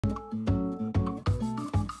Hello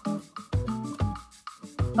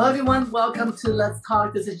everyone, welcome to Let's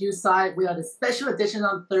Talk. This is Yu Tsai. We are the special edition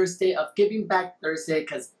on Thursday of Giving Back Thursday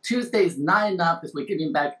because Tuesday is not enough because we're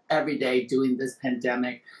giving back every day during this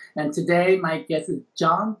pandemic. And today my guest is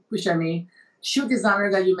Jon Buscemi, shoe designer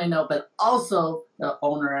that you may know, but also the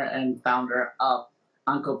owner and founder of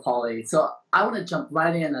Uncle Paulie. So I want to jump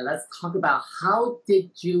right in and let's talk about how did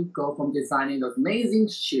you go from designing those amazing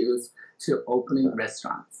shoes to opening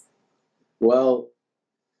restaurants? Well,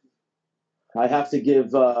 I have to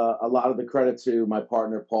give a lot of the credit to my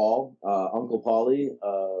partner, Paul, Uncle Paulie.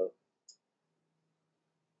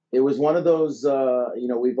 It was one of those,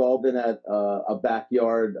 we've all been at a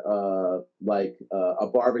backyard, a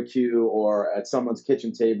barbecue or at someone's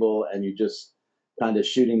kitchen table, and you're just kind of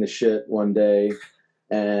shooting the shit one day.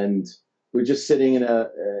 And we're just sitting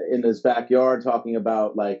in his backyard talking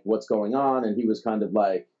about like what's going on. And he was kind of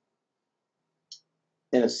like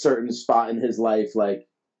in a certain spot in his life, like,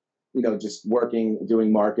 just working,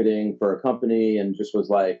 doing marketing for a company, and just was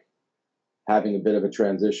like having a bit of a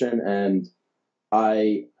transition. And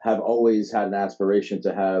I have always had an aspiration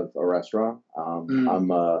to have a restaurant. I'm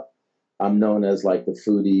known as like the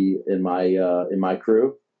foodie in my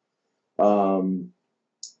crew. And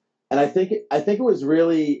I think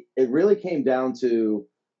it really came down to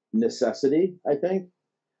necessity. I think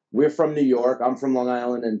we're from New York. I'm from Long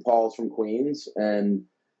Island, and Paul's from Queens, and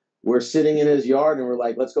we're sitting in his yard and we're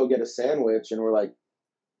like, let's go get a sandwich. And we're like,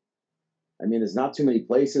 I mean, there's not too many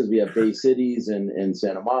places. We have Bay Cities in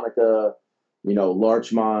Santa Monica,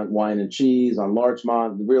 Larchmont Wine and Cheese on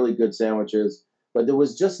Larchmont, really good sandwiches. But there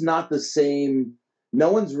was just not the same.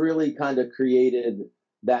 No one's really kind of created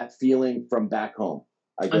that feeling from back home.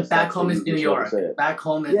 I guess and back home is New York. Back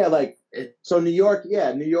home is so New York.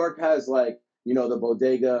 Yeah, New York has like the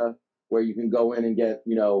bodega where you can go in and get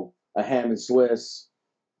a ham and Swiss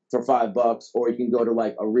for $5, or you can go to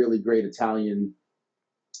like a really great Italian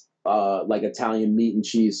meat and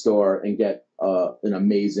cheese store and get an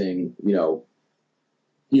amazing,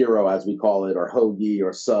 hero, as we call it, or hoagie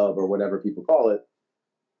or sub or whatever people call it.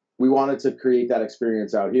 We wanted to create that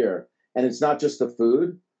experience out here. And it's not just the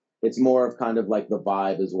food, it's more of kind of like the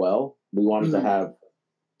vibe as well. We wanted to have,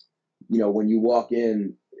 when you walk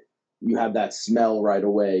in, you have that smell right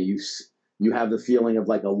away. You have the feeling of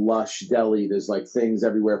like a lush deli. There's like things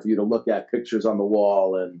everywhere for you to look at, pictures on the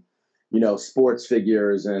wall, and sports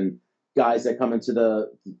figures and guys that come into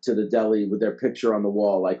the deli with their picture on the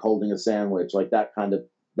wall, like holding a sandwich, like that kind of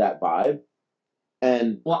that vibe.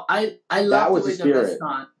 And well, I love the way the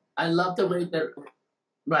restaurant. I love the way that.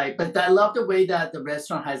 Right, but I love the way that the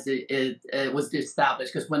restaurant has it was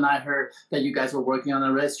established, because when I heard that you guys were working on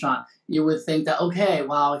a restaurant, you would think that, okay,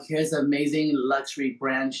 wow, here's an amazing luxury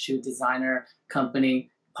brand shoe designer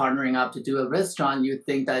company partnering up to do a restaurant. You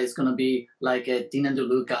think that it's going to be like a Dina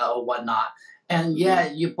DeLuca or whatnot. And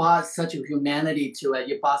yeah, you brought such a humanity to it.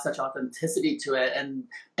 You brought such authenticity to it.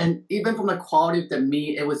 And even from the quality of the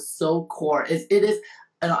meat, it was so core. It is,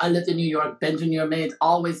 I lived in New York, been to New York, it's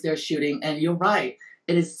always there shooting. And you're right.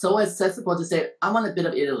 It is so accessible to say, I want a bit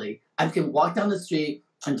of Italy. I can walk down the street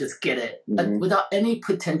and just get it without any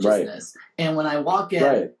pretentiousness. Right. And when I walk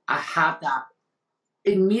in, I have that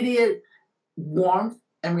immediate warmth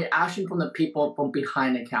and reaction from the people from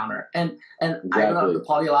behind the counter. And exactly. I go to the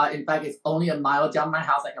Paulie a lot. In fact, it's only a mile down my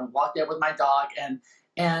house. I can walk there with my dog.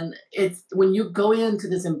 And it's when you go into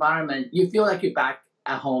this environment, you feel like you're back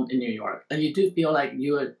at home in New York, and you do feel like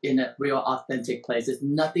you're in a real authentic place. There's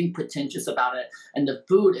nothing pretentious about it, and the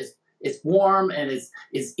food is warm and is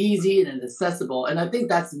easy and accessible. And I think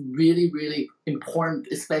that's really, really important,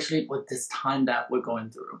 especially with this time that we're going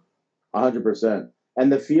through. 100%.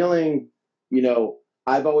 And the feeling,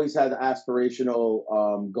 I've always had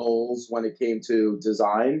aspirational goals when it came to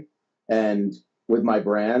design, and with my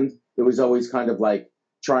brand, it was always kind of like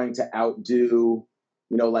trying to outdo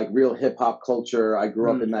like real hip hop culture. I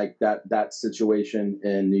grew up in like that situation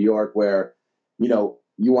in New York where, you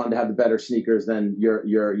wanted to have the better sneakers than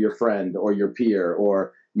your friend or your peer,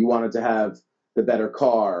 or you wanted to have the better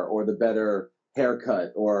car or the better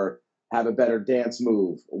haircut or have a better dance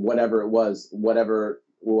move, whatever it was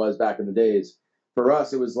back in the days. For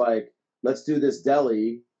us, it was like, let's do this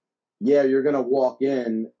deli. Yeah, you're going to walk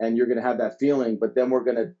in and you're going to have that feeling, but then we're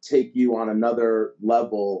going to take you on another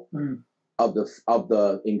level of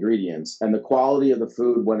the ingredients and the quality of the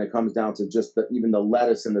food when it comes down to just even the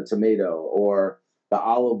lettuce and the tomato or the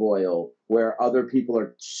olive oil, where other people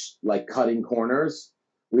are like cutting corners.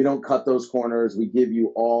 We don't cut those corners. We give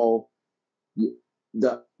you all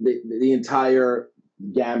the entire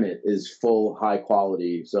gamut is full high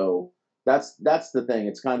quality. So that's the thing.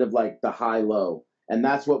 It's kind of like the high low. And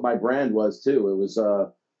that's what my brand was too. It was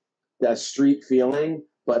that street feeling,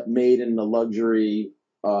 but made in the luxury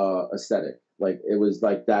aesthetic. Like it was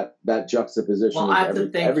like that juxtaposition. Well, I have to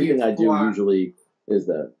thank everything you I do usually is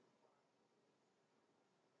that.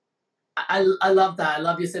 I love that. I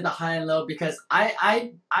love you said the high and low, because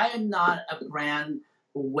I am not a brand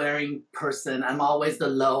wearing person. I'm always the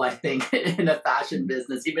low, I think, in the fashion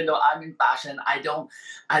business. Even though I'm in fashion, I don't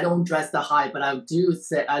dress the high, but I do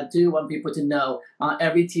want people to know on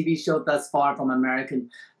every TV show thus far, from American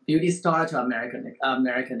Beauty Star to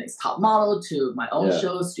American Next Top Model to my own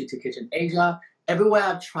shows to Kitchen Asia, everywhere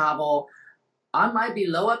I've traveled, I might be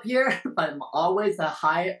low up here, but I'm always a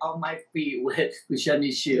high on my feet with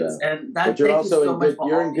Buscemi shoes. And that, but you're also so in good,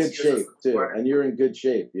 you're in good shape too, and you're in good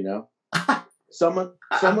shape, you know. Someone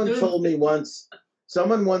told me once,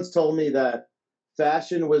 someone once told me that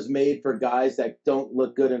fashion was made for guys that don't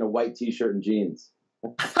look good in a white t-shirt and jeans.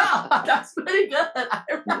 That's pretty good.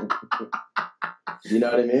 You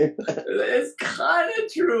know what I mean? It's kind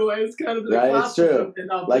of true. It's kind of right. It's true.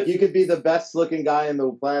 Like you could be the best looking guy on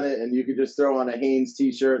the planet, and you could just throw on a Hanes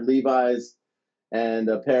t-shirt, Levi's, and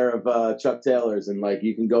a pair of Chuck Taylors, and like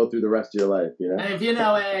you can go through the rest of your life. You know. And if you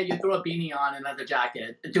know it, you throw a beanie on and leather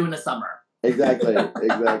jacket during the summer. Exactly. And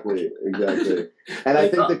I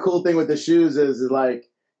think the cool thing with the shoes is like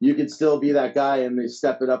you could still be that guy, and they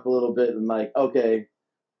step it up a little bit, and like, okay,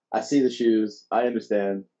 I see the shoes, I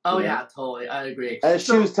understand. Oh yeah, totally. I agree. And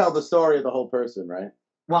shoes tell the story of the whole person, right?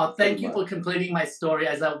 Well, thank you for completing my story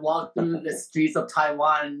as I walk through the streets of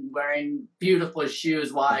Taiwan wearing beautiful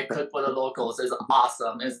shoes while I cook for the locals. It's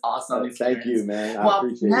awesome. It's awesome. Thank you, man. I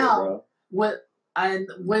appreciate it, bro. With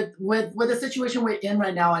the situation we're in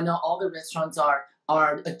right now, I know all the restaurants are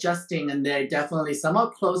adjusting, and they're definitely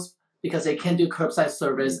somewhat close because they can do curbside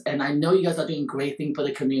service. And I know you guys are doing great things for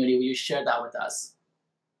the community. Will you share that with us?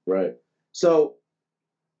 Right. So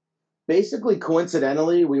basically,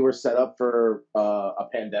 coincidentally, we were set up for a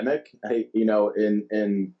pandemic.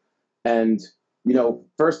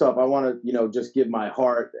 First off, I want to just give my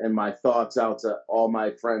heart and my thoughts out to all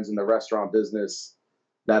my friends in the restaurant business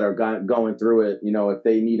that are going through it. If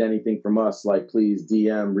they need anything from us, like please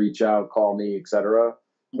DM, reach out, call me, etc.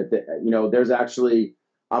 There's actually,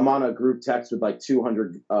 I'm on a group text with like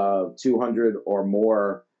 200 or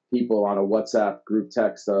more people on a WhatsApp group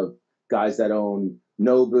text of guys that own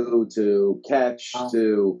Nobu to Catch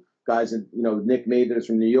to guys in, Nick Mathers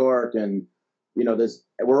from New York. And,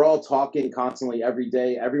 we're all talking constantly every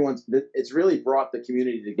day. It's really brought the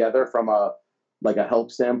community together from a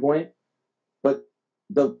help standpoint. But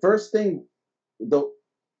the first thing,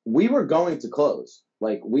 we were going to close.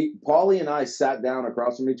 Like Paulie and I sat down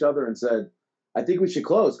across from each other and said, I think we should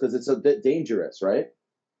close because it's a bit dangerous, right?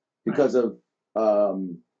 Because of,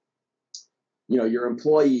 your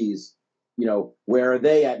employees, where are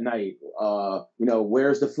they at night?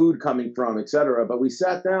 Where's the food coming from, et cetera. But we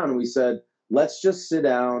sat down and we said, let's just sit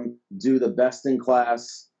down, do the best in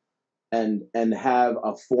class and have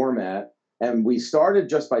a format. And we started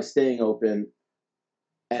just by staying open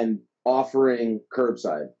and offering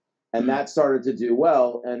curbside. And that started to do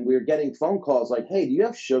well. And we were getting phone calls like, hey, do you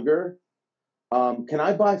have sugar? Can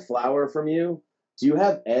I buy flour from you? Do you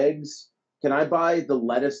have eggs? Can I buy the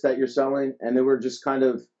lettuce that you're selling? And they were just kind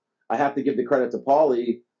of, I have to give the credit to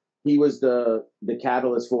Paulie. He was the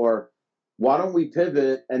catalyst for, why don't we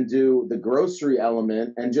pivot and do the grocery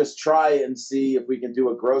element and just try and see if we can do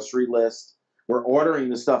a grocery list. We're ordering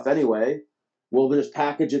the stuff anyway. We'll just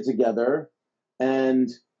package it together. And,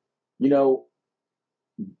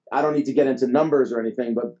 I don't need to get into numbers or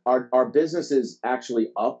anything, but our business is actually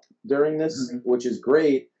up during this, which is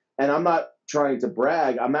great. And I'm not trying to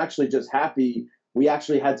brag. I'm actually just happy we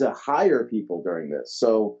actually had to hire people during this.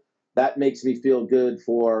 So that makes me feel good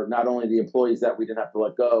for not only the employees that we didn't have to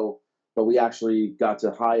let go, but we actually got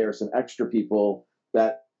to hire some extra people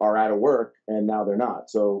that are out of work and now they're not.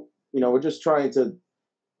 So, we're just trying to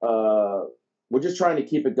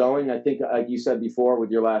keep it going. I think, like you said before with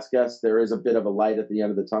your last guest, there is a bit of a light at the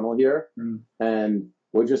end of the tunnel here. And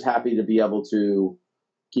we're just happy to be able to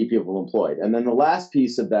keep people employed. And then the last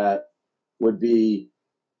piece of that would be,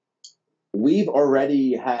 we've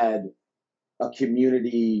already had a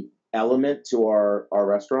community element to our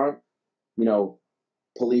restaurant,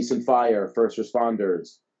 police and fire, first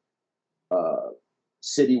responders,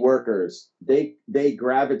 city workers. They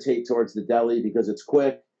gravitate towards the deli because it's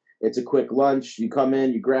quick. It's a quick lunch. You come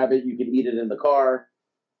in, you grab it, you can eat it in the car.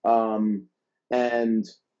 And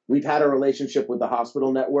we've had a relationship with the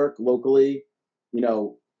hospital network locally,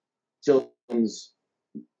 Children's,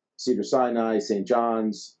 Cedars-Sinai, St.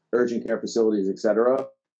 John's, urgent care facilities, et cetera.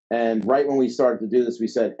 And right when we started to do this, we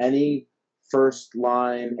said any first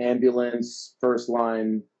line ambulance, first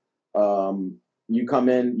line. You come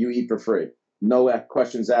in, you eat for free. No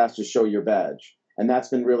questions asked, just show your badge. And that's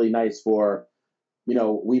been really nice for,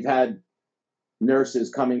 we've had nurses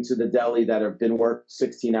coming to the deli that have been worked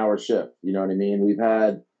 16-hour shift. You know what I mean? We've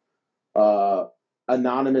had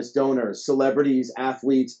anonymous donors, celebrities,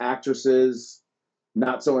 athletes, actresses,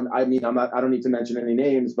 I don't need to mention any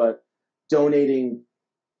names, but donating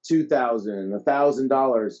 $2,000,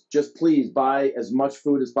 $1,000, just please buy as much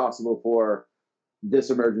food as possible for this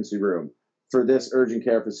emergency room, for this urgent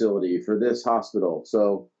care facility, for this hospital.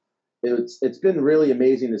 So it's been really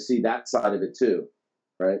amazing to see that side of it too.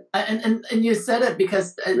 Right. And you said it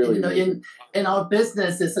because, really in our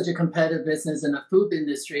business, it's such a competitive business in the food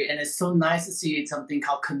industry. And it's so nice to see something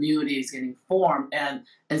called communities getting formed and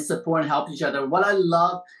support and help each other. What I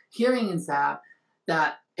love hearing is that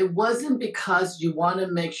it wasn't because you want to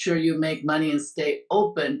make sure you make money and stay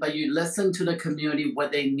open, but you listen to the community,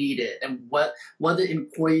 what they needed and what the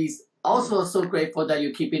employees also are so grateful that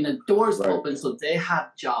you're keeping the doors open so they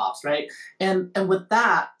have jobs, right? And with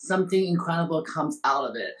that, something incredible comes out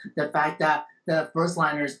of it. The fact that the first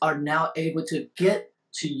liners are now able to get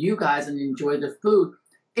to you guys and enjoy the food.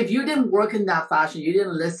 If you didn't work in that fashion, you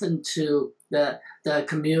didn't listen to the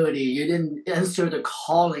community, you didn't answer the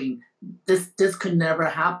calling, this could never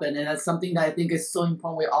happen. And that's something that I think is so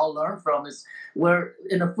important we all learn from is where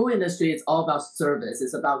in the food industry, it's all about service.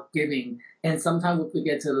 It's about giving. And sometimes we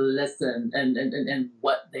forget to listen and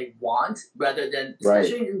what they want rather than,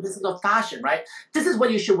 especially in this little fashion, right? This is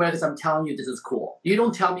what you should wear because I'm telling you this is cool. You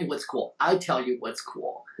don't tell me what's cool. I tell you what's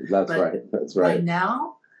cool. That's right. Right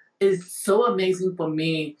now, it's so amazing for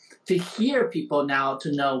me to hear people now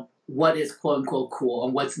to know what is quote unquote cool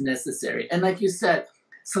and what's necessary. And like you said,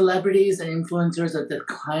 celebrities and influencers are the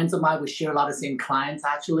clients of mine. We share a lot of same clients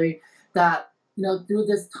actually that, through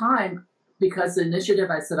this time, because the initiative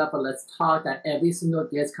I set up for Let's Talk, that every single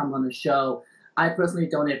guest comes on the show, I personally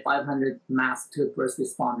donate 500 masks to first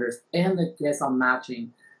responders, and the guests are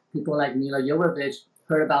matching. People like Mila Jovovich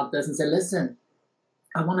heard about this and said, listen,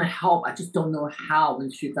 I want to help. I just don't know how. When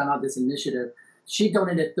she found out this initiative, she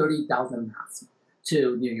donated 30,000 masks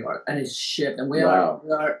to New York, and it's shipped. And we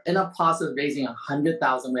are in a process of raising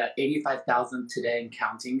 100,000. We have 85,000 today and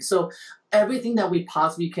counting. So everything that we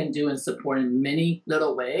possibly can do and support in many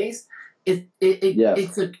little ways, it's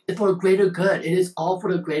for a greater good. It is all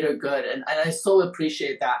for the greater good, and I so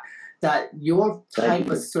appreciate that your type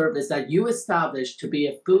of service that you established to be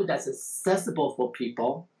a food that's accessible for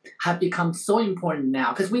people have become so important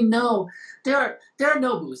now, because we know there are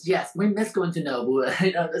Nobus. Yes, we miss going to Nobu.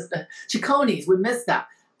 The Chiconies, we miss that,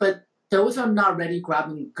 but those are not ready grab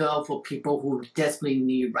and go for people who desperately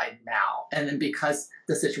need right now. And then because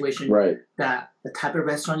the situation that the type of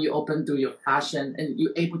restaurant you open through your passion and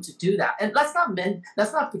you're able to do that. And let's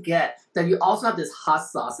not forget that you also have this hot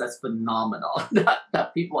sauce that's phenomenal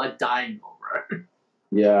that people are dying over.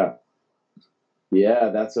 Yeah,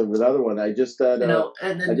 that's another one. I just had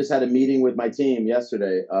I just had a meeting with my team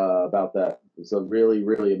yesterday about that. It's a really,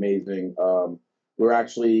 really amazing. We're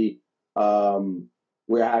actually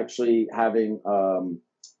having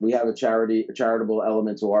we have a charitable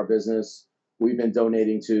element to our business. We've been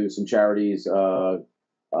donating to some charities,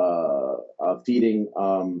 feeding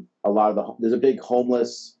a lot of there's a big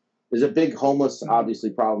homeless obviously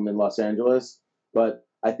problem in Los Angeles, but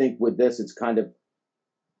I think with this it's kind of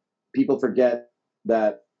people forget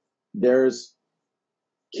that there's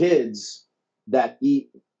kids that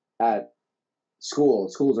eat at school.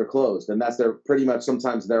 Schools are closed, and that's pretty much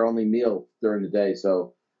sometimes their only meal during the day.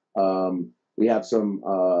 So we have some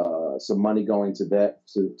money going to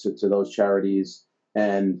those charities,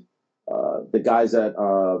 and the guys at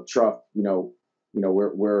Truff,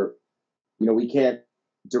 we can't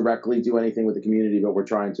directly do anything with the community, but we're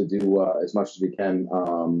trying to do as much as we can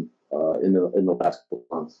in the last couple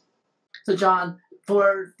of months. So Jon,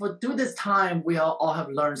 for through this time, we all have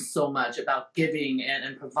learned so much about giving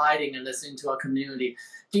and providing and listening to our community.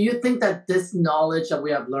 Do you think that this knowledge that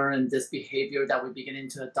we have learned, this behavior that we're beginning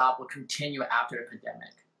to adopt, will continue after the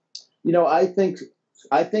pandemic?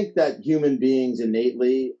 I think that human beings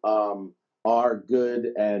innately are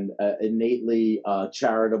good and innately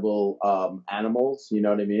charitable animals. You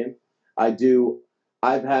know what I mean?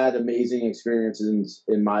 I've had amazing experiences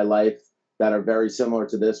in my life that are very similar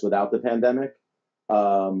to this without the pandemic.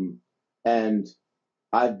 And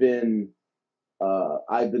I've been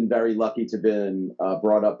very lucky to have been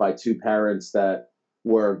brought up by two parents that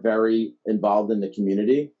were very involved in the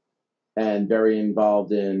community and very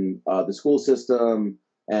involved in the school system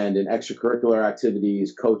and in extracurricular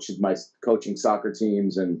activities, coaching soccer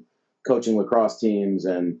teams and coaching lacrosse teams.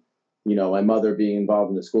 And my mother being involved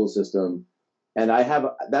in the school system, and I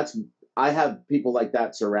have people like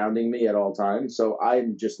that surrounding me at all times. So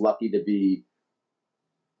I'm just lucky to be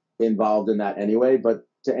involved in that anyway. But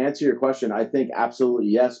to answer your question, I think absolutely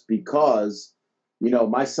yes, because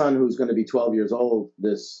my son, who's going to be 12 years old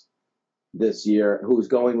this year, who's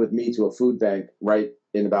going with me to a food bank right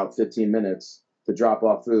in about 15 minutes to drop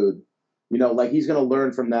off food, like he's going to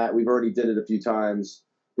learn from that. We've already did it a few times.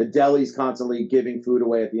 The deli's constantly giving food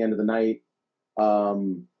away at the end of the night.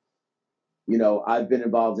 I've been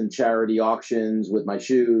involved in charity auctions with my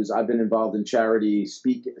shoes. I've been involved in charity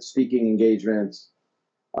speaking engagements.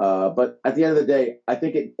 But at the end of the day, I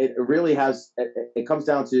think it really it comes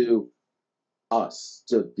down to us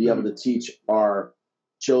to be able to teach our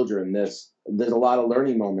children this. There's a lot of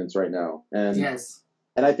learning moments right now. And yes.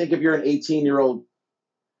 And I think if you're an 18-year-old,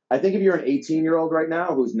 right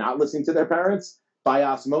now who's not listening to their parents, by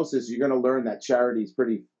osmosis, you're going to learn that charity is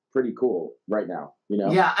pretty cool right now.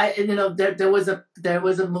 Yeah, there was a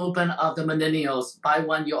movement of the millennials. Buy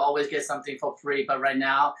one, you always get something for free. But right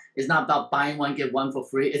now, it's not about buying one, get one for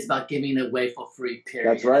free. It's about giving it away for free.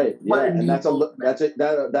 Period. That's right. Yeah, and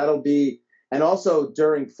that'll be, and also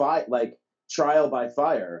during trial by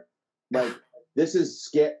fire, like this is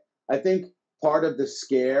scare. I think part of the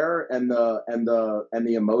scare and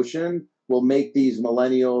the emotion will make these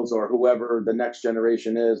millennials or whoever the next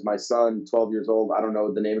generation is. My son, 12 years old, I don't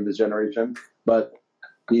know the name of his generation, but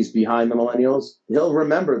he's behind the millennials. He'll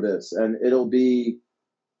remember this, and it'll be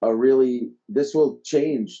this will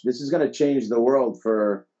change. This is going to change the world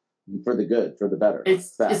for the good, for the better.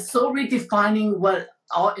 It's so redefining what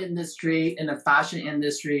our industry in the fashion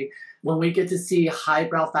industry, when we get to see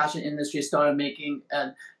highbrow fashion industry started making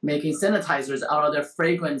sanitizers out of their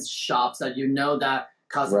fragrance shops that that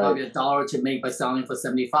costs probably $1 to make, but selling for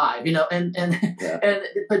 75.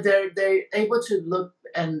 But they're able to look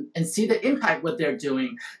and see the impact what they're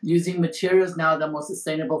doing, using materials now that are more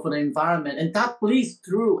sustainable for the environment, and that bleeds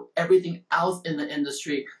through everything else in the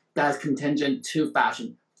industry that's contingent to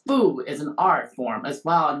fashion. Food is an art form as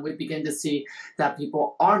well, and we begin to see that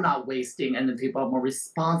people are not wasting, and then people are more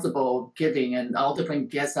responsible giving. And all different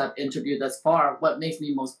guests I've interviewed thus far, what makes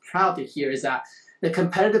me most proud to hear is that the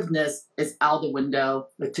competitiveness is out the window.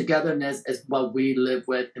 The togetherness is what we live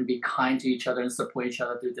with, and be kind to each other and support each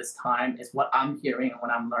other through this time is what I'm hearing and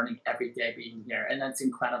what I'm learning every day being here. And that's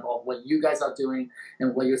incredible what you guys are doing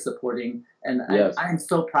and what you're supporting. And yes. I'm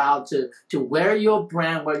so proud to wear your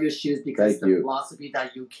brand, wear your shoes, because the philosophy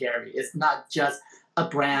that you carry is not just a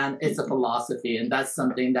brand, it's a philosophy. And that's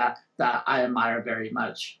something that I admire very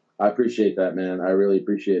much. I appreciate that, man. I really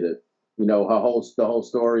appreciate it. The whole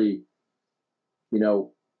story,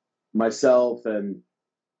 myself and,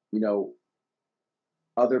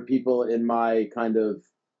 other people in my kind of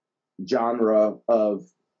genre of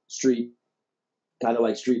street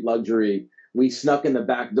luxury, we snuck in the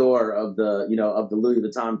back door of the Louis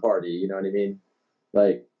Vuitton party, you know what I mean?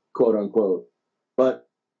 Like, quote unquote. But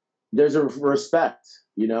there's a respect,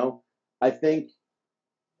 I think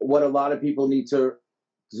what a lot of people need to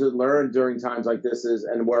learn during times like this is,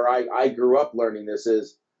 and where I grew up learning this,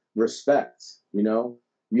 is respect.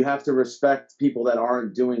 You have to respect people that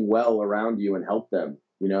aren't doing well around you and help them.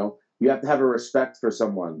 You have to have a respect for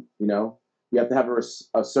someone. You have to have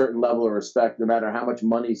a certain level of respect, no matter how much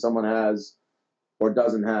money someone has or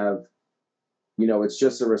doesn't have. It's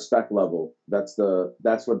just a respect level. That's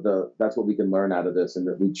what we can learn out of this, and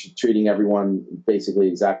that we treating everyone basically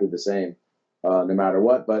exactly the same, no matter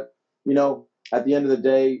what. But at the end of the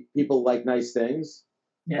day, people like nice things.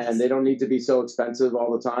 Yes. And they don't need to be so expensive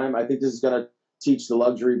all the time. I think this is going to teach the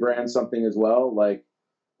luxury brand something as well. Like,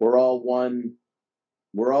 we're all one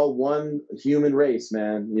human race,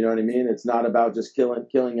 man. You know what I mean? It's not about just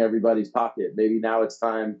killing everybody's pocket. Maybe now it's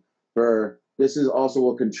time this is also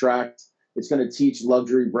will contract. It's going to teach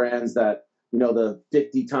luxury brands that, the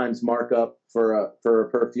 50 times markup for a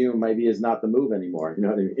perfume maybe is not the move anymore. You know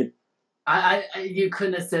what I mean? You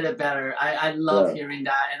couldn't have said it better. I love hearing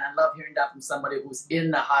that, and I love hearing that from somebody who's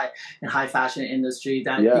in the high fashion industry.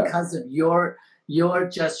 That because of your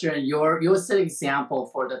gesture and your set example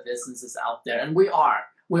for the businesses out there, and we are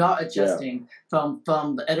adjusting from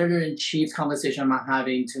the editor-in-chief's conversation I'm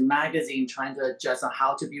having to magazine trying to adjust on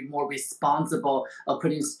how to be more responsible of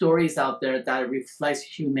putting stories out there that reflects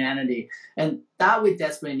humanity, and that we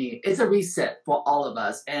desperately need. It's a reset for all of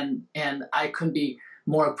us, and I couldn't be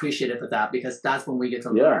more appreciative of that, because that's when we get to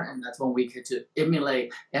learn, and that's when we get to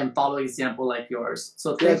emulate and follow example like yours.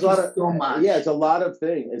 So thank you so much. Yeah, it's a lot of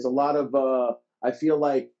things. It's a lot of, I feel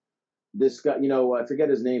like this guy, I forget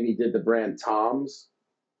his name, he did the brand Tom's.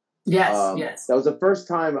 Yes, yes. That was the first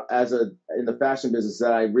time in the fashion business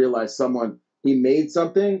that I realized he made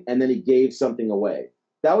something and then he gave something away.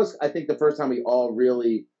 That was, I think, the first time we all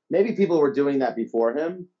really, maybe people were doing that before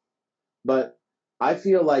him, but I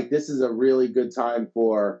feel like this is a really good time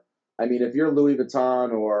for, I mean, if you're Louis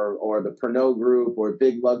Vuitton or the Pernod Group or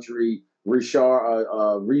big luxury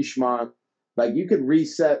Richemont, like you could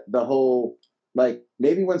reset the whole, like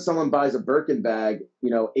maybe when someone buys a Birkin bag,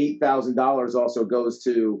 $8,000 also goes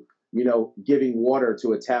to, giving water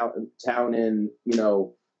to a town in,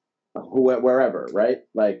 wherever, right?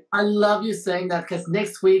 Like, I love you saying that, because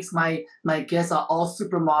next week's my guests are all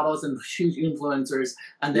supermodels and huge influencers,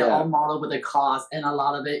 and they're all model with a cause, and a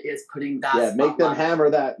lot of it is putting that. Yeah, make them hammer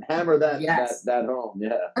that yes. that home.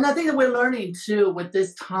 Yeah. And I think that we're learning too with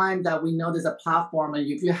this time that we know there's a platform, and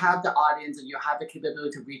if you have the audience and you have the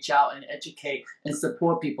capability to reach out and educate and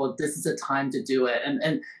support people, this is the time to do it.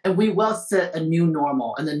 And we will set a new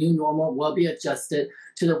normal, and the new normal will be adjusted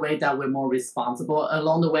to the way that we're more responsible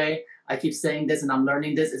along the way. I keep saying this, and I'm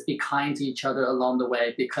learning this, is be kind to each other along the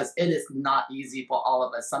way, because it is not easy for all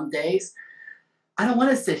of us. Some days I don't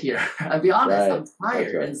want to sit here. I'll be honest, I'm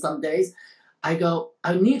tired. Right. And some days I go,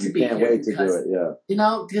 I need to be here. Can't wait to do it,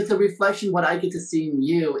 yeah. Because the reflection, what I get to see in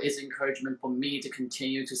you is encouragement for me to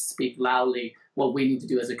continue to speak loudly what we need to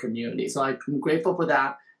do as a community. So I'm grateful for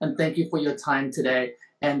that, and thank you for your time today,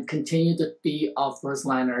 and continue to be our first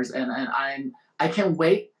liners. And I can't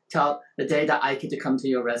wait till the day that I get to come to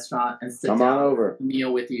your restaurant and sit down over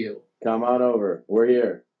meal with you. Come on over. We're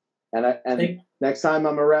here. And next time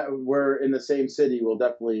we're in the same city, we'll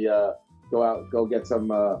definitely go get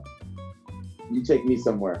some. You take me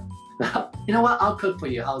somewhere. You know what? I'll cook for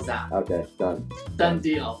you. How's that? Okay, done. Done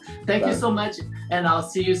deal. Thank you so much, and I'll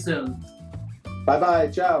see you soon. Bye-bye.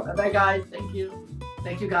 Ciao. Bye-bye, guys. Thank you.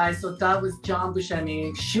 Thank you, guys. So that was Jon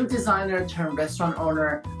Buscemi, shoe designer turned restaurant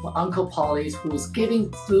owner for Uncle Paulie's, who's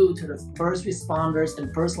giving food to the first responders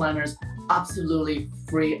and first liners absolutely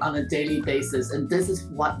free on a daily basis. And this is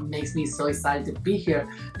what makes me so excited to be here,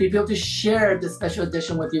 be able to share this special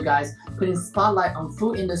edition with you guys, putting spotlight on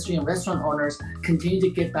food industry and restaurant owners, continue to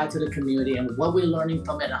give back to the community and what we're learning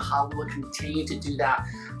from it, and how we will continue to do that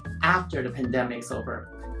after the pandemic's over.